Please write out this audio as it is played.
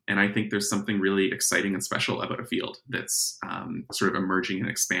And I think there's something really exciting and special about a field that's sort of emerging and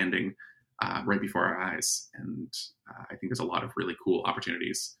expanding right before our eyes. And I think there's a lot of really cool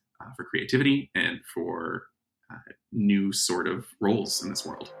opportunities for creativity and for new sort of roles in this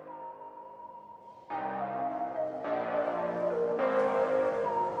world.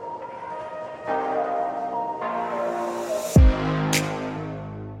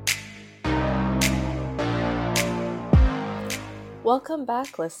 Welcome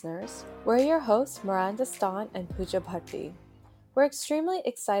back, listeners. We're your hosts, Miranda Stan and Pooja Bhatti. We're extremely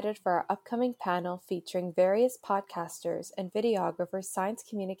excited for our upcoming panel featuring various podcasters and videographers, science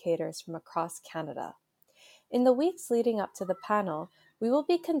communicators from across Canada. In the weeks leading up to the panel, we will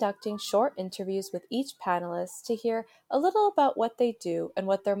be conducting short interviews with each panelist to hear a little about what they do and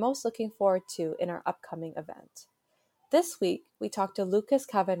what they're most looking forward to in our upcoming event. This week, we talked to Lucas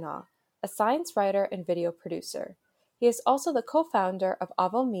Kavanagh, a science writer and video producer. He is also the co-founder of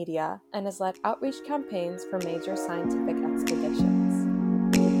Avo Media and has led outreach campaigns for major scientific expeditions.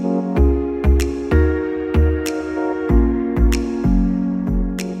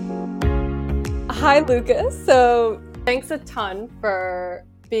 Hi, Lucas. So thanks a ton for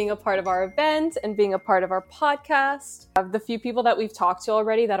being a part of our event and being a part of our podcast. The few people that we've talked to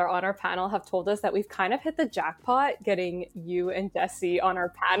already that are on our panel have told us that we've kind of hit the jackpot getting you and Jesse on our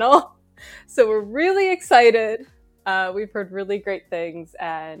panel. So we're really excited. We've heard really great things,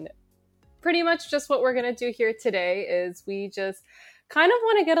 and pretty much just what we're going to do here today is we just kind of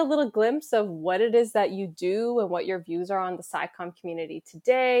want to get a little glimpse of what it is that you do and what your views are on the SciComm community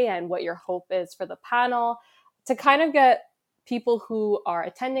today and what your hope is for the panel, to kind of get people who are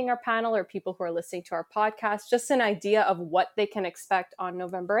attending our panel or people who are listening to our podcast just an idea of what they can expect on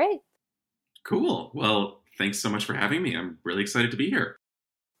November 8th. Cool. Well, thanks so much for having me. I'm really excited to be here.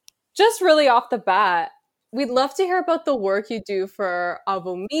 Just really off the bat, we'd love to hear about the work you do for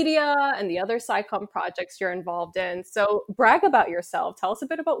Avo Media and the other SciComm projects you're involved in. So brag about yourself. Tell us a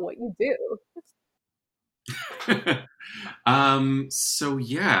bit about what you do. So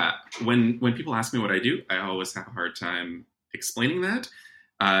yeah, when people ask me what I do, I always have a hard time explaining that.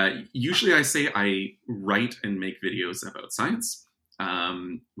 Usually I say I write and make videos about science,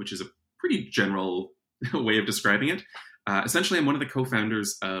 which is a pretty general way of describing it. Essentially, I'm one of the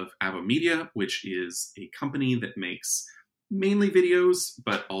co-founders of Avo Media, which is a company that makes mainly videos,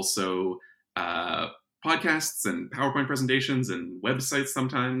 but also podcasts and PowerPoint presentations and websites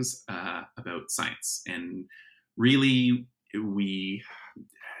sometimes about science. And really,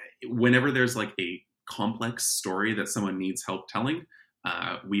 whenever there's like a complex story that someone needs help telling,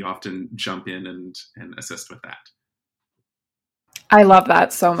 we often jump in and assist with that. I love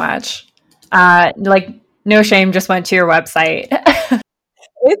that so much. No shame, just went to your website.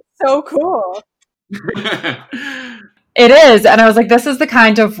 It's so cool. It is. And I was like, this is the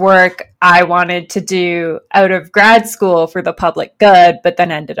kind of work I wanted to do out of grad school for the public good, but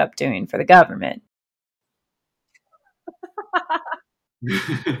then ended up doing for the government.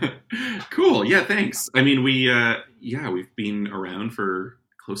 Cool. Yeah, thanks. I mean, we've been around for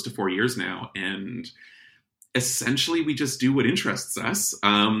close to 4 years now, and essentially we just do what interests us,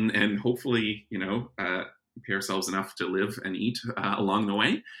 and hopefully, pay ourselves enough to live and eat along the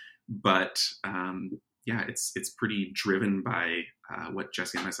way. But it's pretty driven by what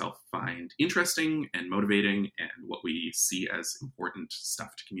Jesse and myself find interesting and motivating, and what we see as important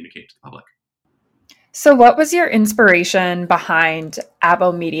stuff to communicate to the public. So what was your inspiration behind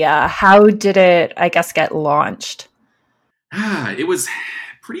Avo Media? How did it, get launched? It was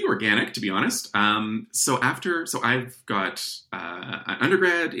pretty organic, to be honest. So I've got an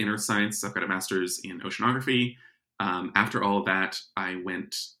undergrad in earth science. I've got a master's in oceanography. After all of that, I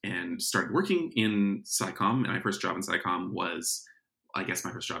went and started working in SciComm. And my first job in SciComm was,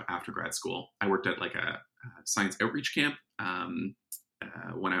 my first job after grad school. I worked at like a science outreach camp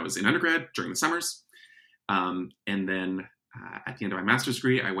when I was in undergrad during the summers. And then at the end of my master's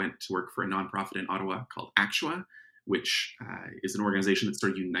degree, I went to work for a nonprofit in Ottawa called Actua, which is an organization that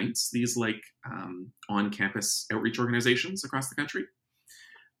sort of unites these on-campus outreach organizations across the country.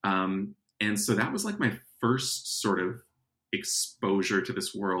 And so that was like my first sort of exposure to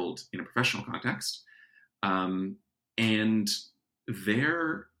this world in a professional context. And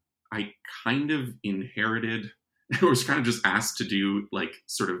there I kind of inherited, I was kind of just asked to do like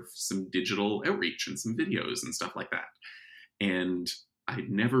sort of some digital outreach and some videos and stuff like that. And I'd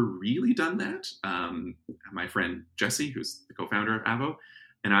never really done that. My friend Jesse, who's the co-founder of Avo,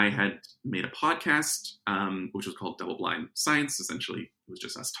 and I had made a podcast, which was called Double Blind Science. Essentially, it was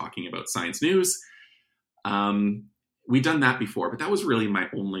just us talking about science news. We'd done that before, but that was really my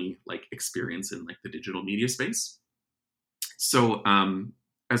only experience in the digital media space. So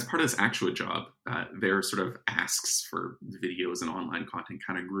as part of this actual job, their sort of asks for videos and online content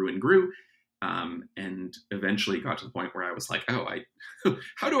kind of grew and grew, and eventually got to the point where I was like, oh,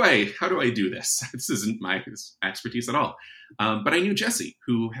 how do I do this? This isn't my expertise at all. But I knew Jesse,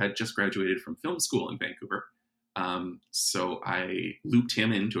 who had just graduated from film school in Vancouver. So I looped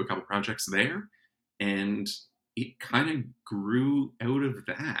him into a couple projects there, and it kind of grew out of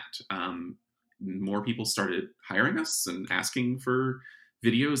that. More people started hiring us and asking for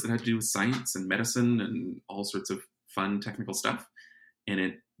videos that had to do with science and medicine and all sorts of fun technical stuff. And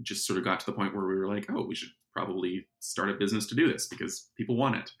it just sort of got to the point where we were like, oh, we should probably start a business to do this because people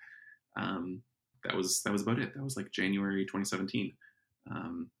want it. That was about it. That was like January 2017.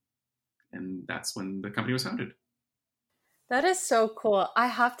 And that's when the company was founded. That is so cool. I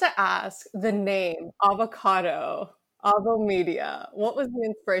have to ask the name Avocado, Avo Media. What was the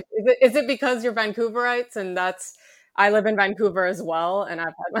inspiration? Is it because you're Vancouverites and I live in Vancouver as well, and I've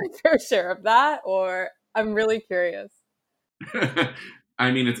had my fair share of that, or I'm really curious.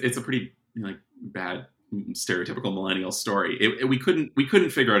 I mean, it's a pretty bad stereotypical millennial story. We couldn't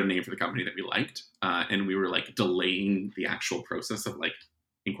figure out a name for the company that we liked, and we were like delaying the actual process of like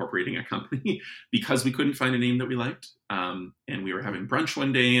incorporating a company because we couldn't find a name that we liked. And we were having brunch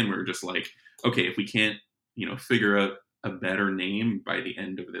one day, and we were just like, okay, if we can't figure out a better name by the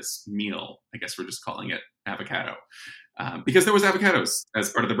end of this meal, I guess we're just calling it Avocado, because there was avocados as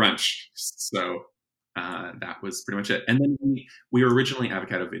part of the brunch. So that was pretty much it. And then we were originally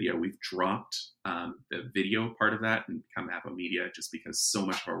Avocado Video. We've dropped the video part of that and become Avo Media, just because so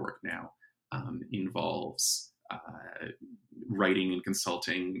much of our work now involves writing and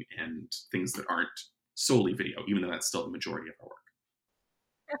consulting and things that aren't solely video, even though that's still the majority of our work.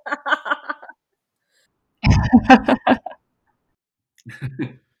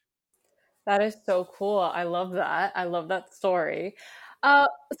 That is so cool. I love that. I love that story. Something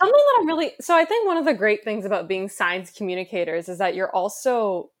that so I think one of the great things about being science communicators is that you're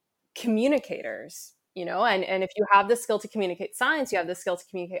also communicators, and if you have the skill to communicate science, you have the skill to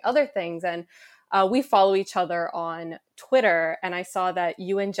communicate other things. And we follow each other on Twitter, and I saw that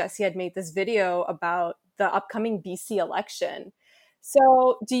you and Jesse had made this video about the upcoming BC election.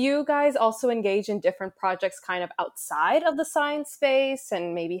 So do you guys also engage in different projects kind of outside of the science space?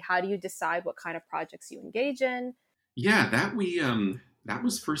 And maybe how do you decide what kind of projects you engage in? Yeah, that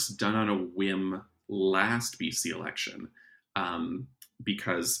was first done on a whim last BC election.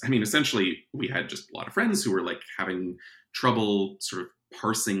 Because, I mean, essentially we had just a lot of friends who were like having trouble sort of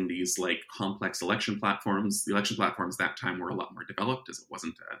parsing these like complex election platforms. The election platforms that time were a lot more developed, as it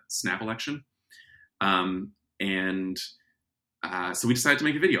wasn't a snap election. So we decided to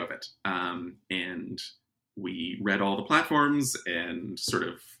make a video of it. And we read all the platforms and sort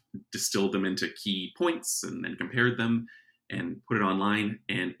of distilled them into key points and then compared them and put it online.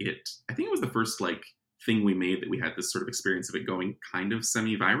 And I think it was the first like thing we made that we had this sort of experience of it going kind of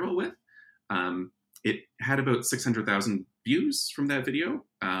semi-viral with. It had about 600,000 views from that video,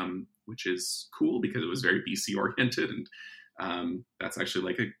 which is cool because it was very BC oriented. And that's actually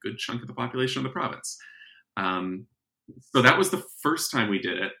like a good chunk of the population of the province. So that was the first time we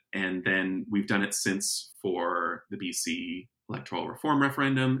did it. And then we've done it since for the BC electoral reform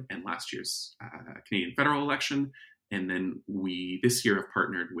referendum and last year's Canadian federal election. And then we this year have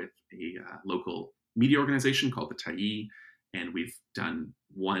partnered with a local media organization called the Taillis, and we've done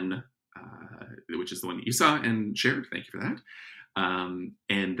one, which is the one that you saw and shared. Thank you for that.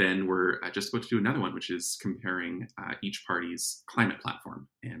 And then we're just about to do another one, which is comparing each party's climate platform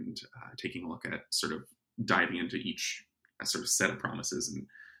and taking a look at sort of diving into each sort of set of promises and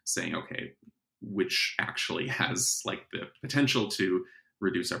saying, okay, which actually has like the potential to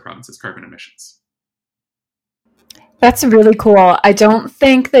reduce our province's carbon emissions. That's really cool. I don't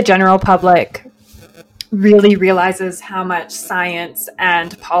think the general public really realizes how much science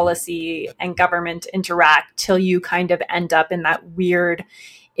and policy and government interact till you kind of end up in that weird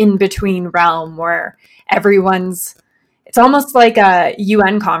in-between realm where it's almost like a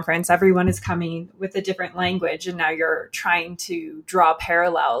UN conference. Everyone is coming with a different language, and now you're trying to draw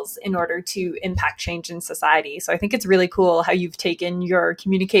parallels in order to impact change in society. So I think it's really cool how you've taken your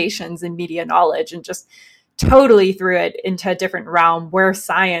communications and media knowledge and just totally threw it into a different realm where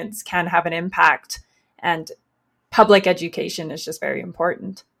science can have an impact, and public education is just very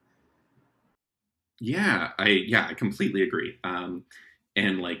important. Yeah, I completely agree.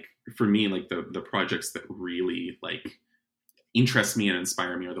 And like for me, like the projects that really like interest me and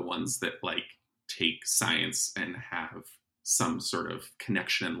inspire me are the ones that like take science and have some sort of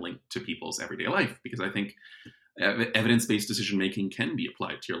connection and link to people's everyday life, because I think evidence-based decision making can be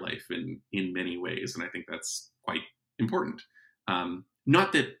applied to your life in many ways, and I think that's quite important.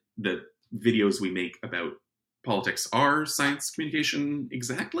 not that the videos we make about politics are science communication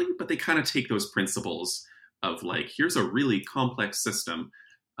exactly, but they kind of take those principles of like, here's a really complex system.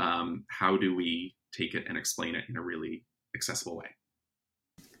 How do we take it and explain it in a really accessible way?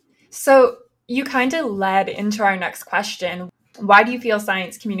 So you kind of led into our next question. Why do you feel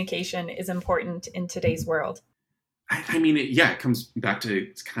science communication is important in today's world? I mean, it comes back to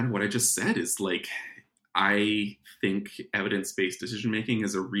kind of what I just said, is like, I think evidence-based decision-making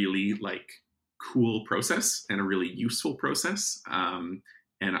is a really like cool process and a really useful process. And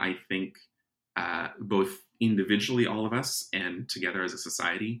I think both individually, all of us, and together as a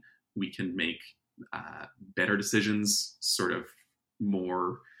society, we can make better decisions, sort of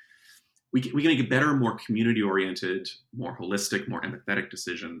more, we can make it better, more community-oriented, more holistic, more empathetic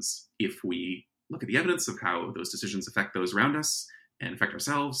decisions if we look at the evidence of how those decisions affect those around us and affect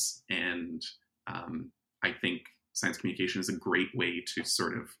ourselves. And I think science communication is a great way to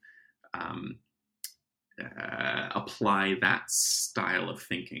sort of apply that style of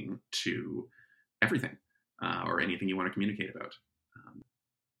thinking to everything or anything you want to communicate about.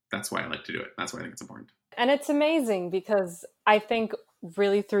 That's why I like to do it. That's why I think it's important. And it's amazing because I think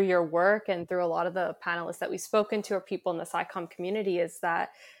really through your work and through a lot of the panelists that we've spoken to or people in the SciComm community is that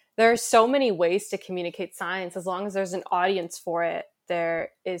there are so many ways to communicate science. As long as there's an audience for it,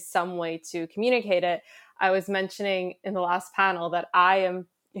 there is some way to communicate it. I was mentioning in the last panel that I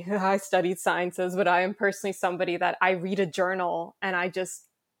studied sciences, but I am personally somebody that I read a journal and I just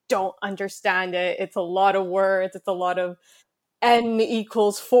don't understand it. It's a lot of words. It's a lot of N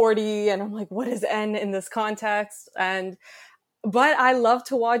equals 40. And I'm like, what is N in this context? But I love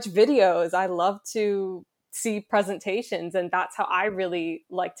to watch videos. I love to see presentations. And that's how I really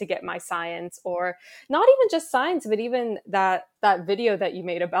like to get my science, or not even just science, but even that video that you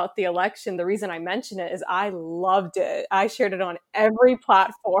made about the election. The reason I mention it is I loved it. I shared it on every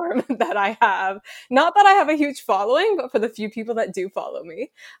platform that I have. Not that I have a huge following, but for the few people that do follow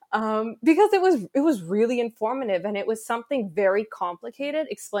me, because it was really informative, and it was something very complicated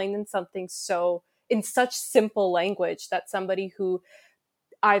explained in such simple language that somebody who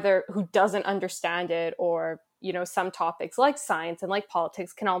doesn't understand it, or, you know, some topics like science and like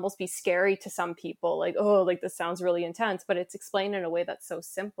politics can almost be scary to some people, like, oh, like this sounds really intense, but it's explained in a way that's so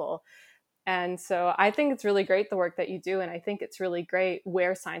simple. And so I think it's really great, the work that you do. And I think it's really great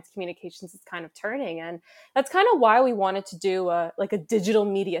where science communications is kind of turning. And that's kind of why we wanted to do a digital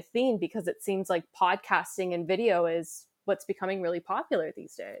media theme, because it seems like podcasting and video is what's becoming really popular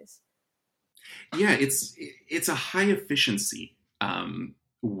these days. Yeah, it's a high efficiency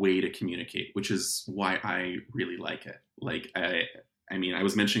way to communicate, which is why I really like it. Like, I mean, I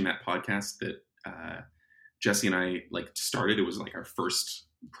was mentioning that podcast that Jesse and I like started. It was like our first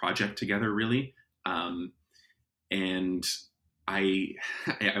project together, really. And I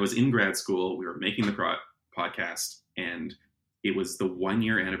was in grad school. We were making the podcast, and it was the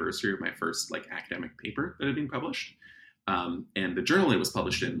 1-year anniversary of my first like academic paper that had been published. And the journal it was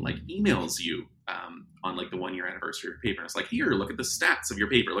published in like emails you on like the 1-year anniversary of your paper. And it's like, here, look at the stats of your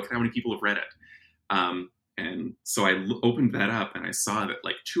paper. Look at how many people have read it. And so I opened that up and I saw that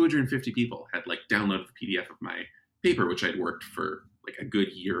like 250 people had like downloaded the PDF of my paper, which I'd worked for like a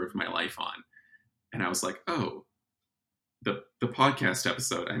good year of my life on. And I was like, oh, the podcast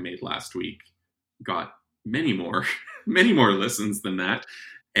episode I made last week got many more listens than that.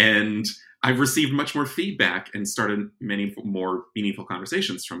 And I've received much more feedback and started many more meaningful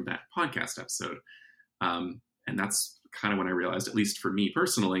conversations from that podcast episode. And that's kind of when I realized, at least for me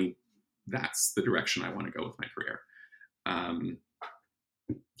personally, that's the direction I want to go with my career.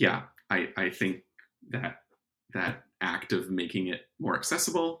 I think that act of making it more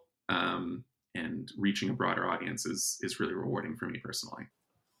accessible and reaching a broader audience is really rewarding for me personally.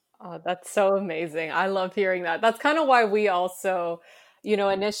 Oh, that's so amazing. I love hearing that. That's kind of why we also, you know,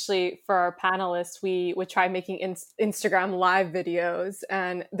 initially for our panelists, we would try making Instagram live videos,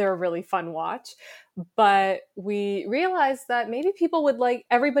 and they're a really fun watch. But we realized that maybe people would like,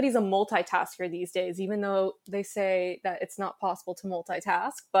 everybody's a multitasker these days, even though they say that it's not possible to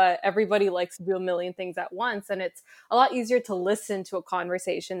multitask, but everybody likes to do a million things at once. And it's a lot easier to listen to a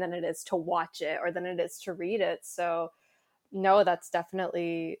conversation than it is to watch it, or than it is to read it. So no, that's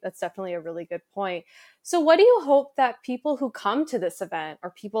definitely a really good point. So what do you hope that people who come to this event,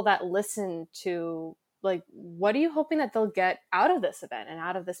 or people that listen to, like, what are you hoping that they'll get out of this event and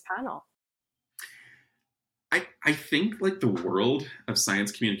out of this panel? I think like the world of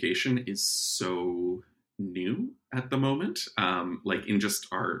science communication is so new at the moment. Like in just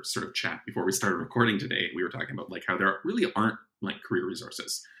our sort of chat before we started recording today, we were talking about like how there really aren't like career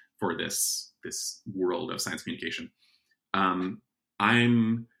resources for this world of science communication.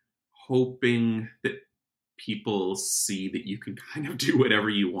 I'm hoping that people see that you can kind of do whatever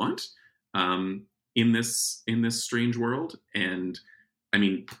you want in this strange world. And I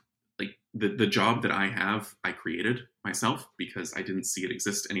mean, like the job that I have, I created myself because I didn't see it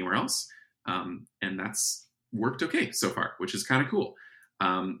exist anywhere else, and that's worked okay so far, which is kind of cool.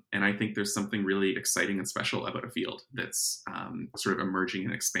 And I think there's something really exciting and special about a field that's sort of emerging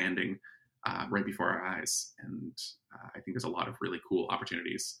and expanding right before our eyes. And I think there's a lot of really cool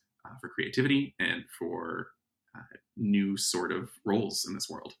opportunities for creativity and for new sort of roles in this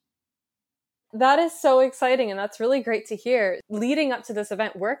world. That is so exciting, and that's really great to hear. Leading up to this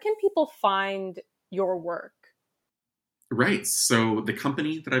event, where can people find your work? Right. So the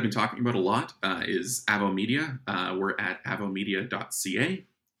company that I've been talking about a lot is Avo Media. We're at avomedia.ca.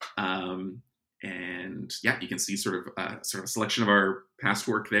 And yeah, you can see sort of a selection of our past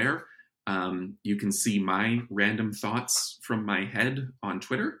work there. You can see my random thoughts from my head on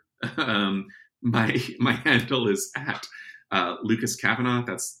Twitter. My handle is at Lucas Kavanagh.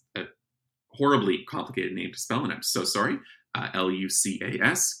 That's a horribly complicated name to spell, and I'm so sorry.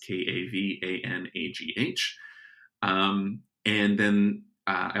 Lucaskavanagh. And then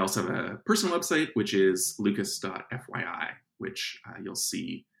I also have a personal website, which is lucas.fyi, which you'll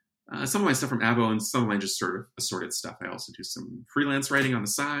see some of my stuff from Avo and some of my just sort of assorted stuff. I also do some freelance writing on the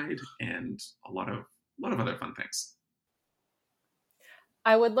side and a lot of other fun things.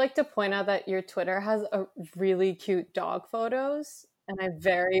 I would like to point out that your Twitter has a really cute dog photos. And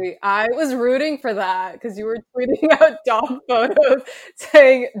I was rooting for that because you were tweeting out dog photos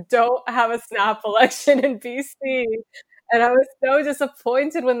saying, don't have a snap election in BC. And I was so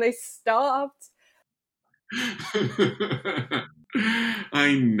disappointed when they stopped.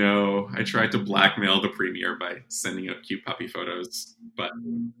 I know. I tried to blackmail the premier by sending out cute puppy photos, but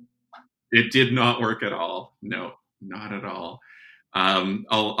it did not work at all. No, not at all.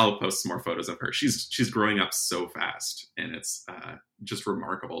 I'll post some more photos of her. She's growing up so fast, and it's just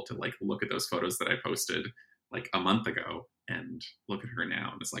remarkable to like look at those photos that I posted like a month ago and look at her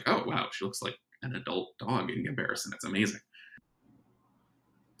now, and it's like, oh wow, she looks like an adult dog in comparison. It's amazing.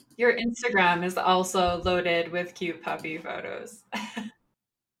 Your Instagram is also loaded with cute puppy photos.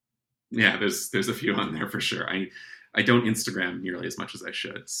 Yeah, there's a few on there for sure. I don't Instagram nearly as much as I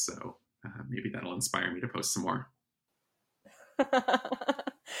should, so maybe that'll inspire me to post some more.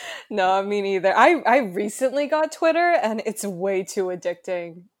 No, me neither. I recently got Twitter and it's way too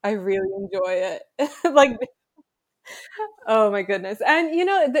addicting. I really enjoy it. Like, oh my goodness. And you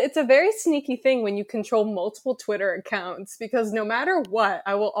know, it's a very sneaky thing when you control multiple Twitter accounts because no matter what,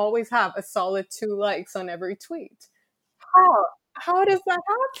 I will always have a solid 2 likes on every tweet. How does that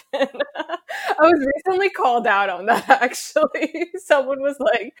happen? I was recently called out on that, actually. Someone was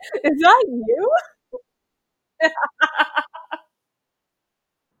like, is that you?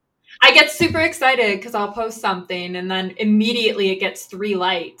 I get super excited because I'll post something and then immediately it gets 3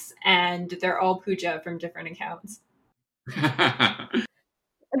 likes and they're all Pooja from different accounts.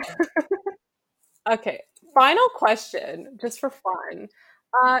 Okay, final question, just for fun.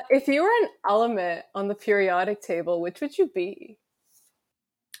 If you were an element on the periodic table, which would you be?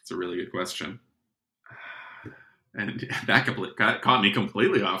 It's a really good question. And that caught me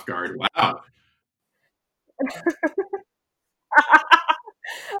completely off guard. Wow.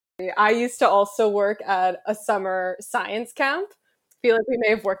 I used to also work at a summer science camp. I feel like we may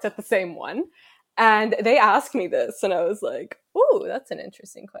have worked at the same one. And they asked me this, and I was like, ooh, that's an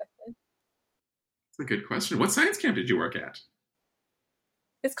interesting question. That's a good question. What science camp did you work at?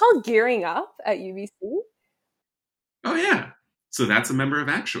 It's called Gearing Up at UBC. Oh, yeah. So that's a member of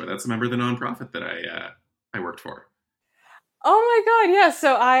Actua. That's a member of the nonprofit that I worked for. Oh my God, yeah.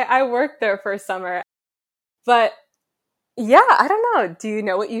 So I worked there for a summer. But yeah, I don't know. Do you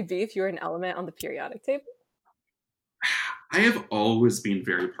know what you'd be if you were an element on the periodic table? I have always been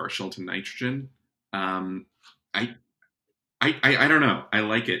very partial to nitrogen. I don't know. I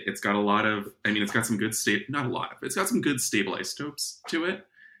like it. It's got a lot of, I mean, it's got some good not a lot of, it's got some good stable isotopes to it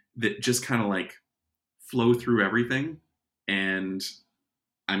that just kind of like flow through everything. And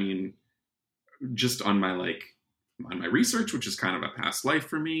I mean, just on my research, which is kind of a past life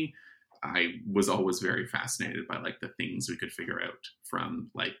for me, I was always very fascinated by like the things we could figure out from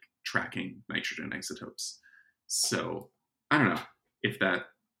like tracking nitrogen isotopes. So I don't know if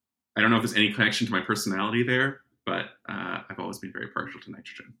there's any connection to my personality there, but I've always been very partial to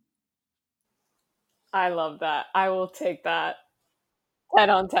nitrogen. I love that. I will take that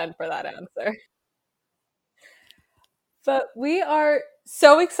 10 on 10 for that answer. But we are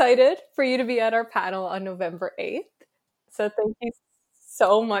so excited for you to be at our panel on November 8th. So thank you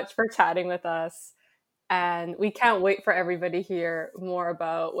so much for chatting with us. And we can't wait for everybody to hear more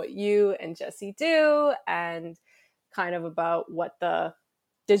about what you and Jesse do and kind of about what the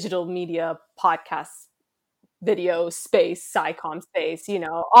digital media podcast video space, SciComm space,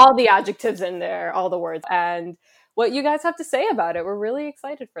 all the adjectives in there, all the words, and what you guys have to say about it. We're really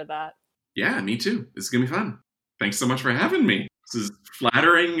excited for that. Yeah, me too. This is going to be fun. Thanks so much for having me. This is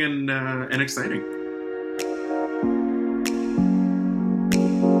flattering and exciting.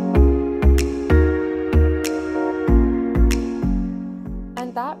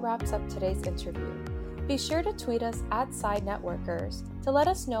 And that wraps up today's interview. Be sure to tweet us at SciNetworkers to let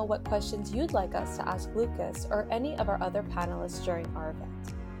us know what questions you'd like us to ask Lucas or any of our other panelists during our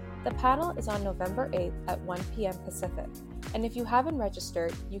event. The panel is on November 8th at 1 p.m. Pacific, and if you haven't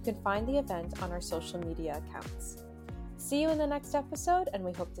registered, you can find the event on our social media accounts. See you in the next episode, and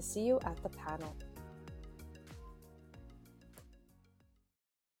we hope to see you at the panel.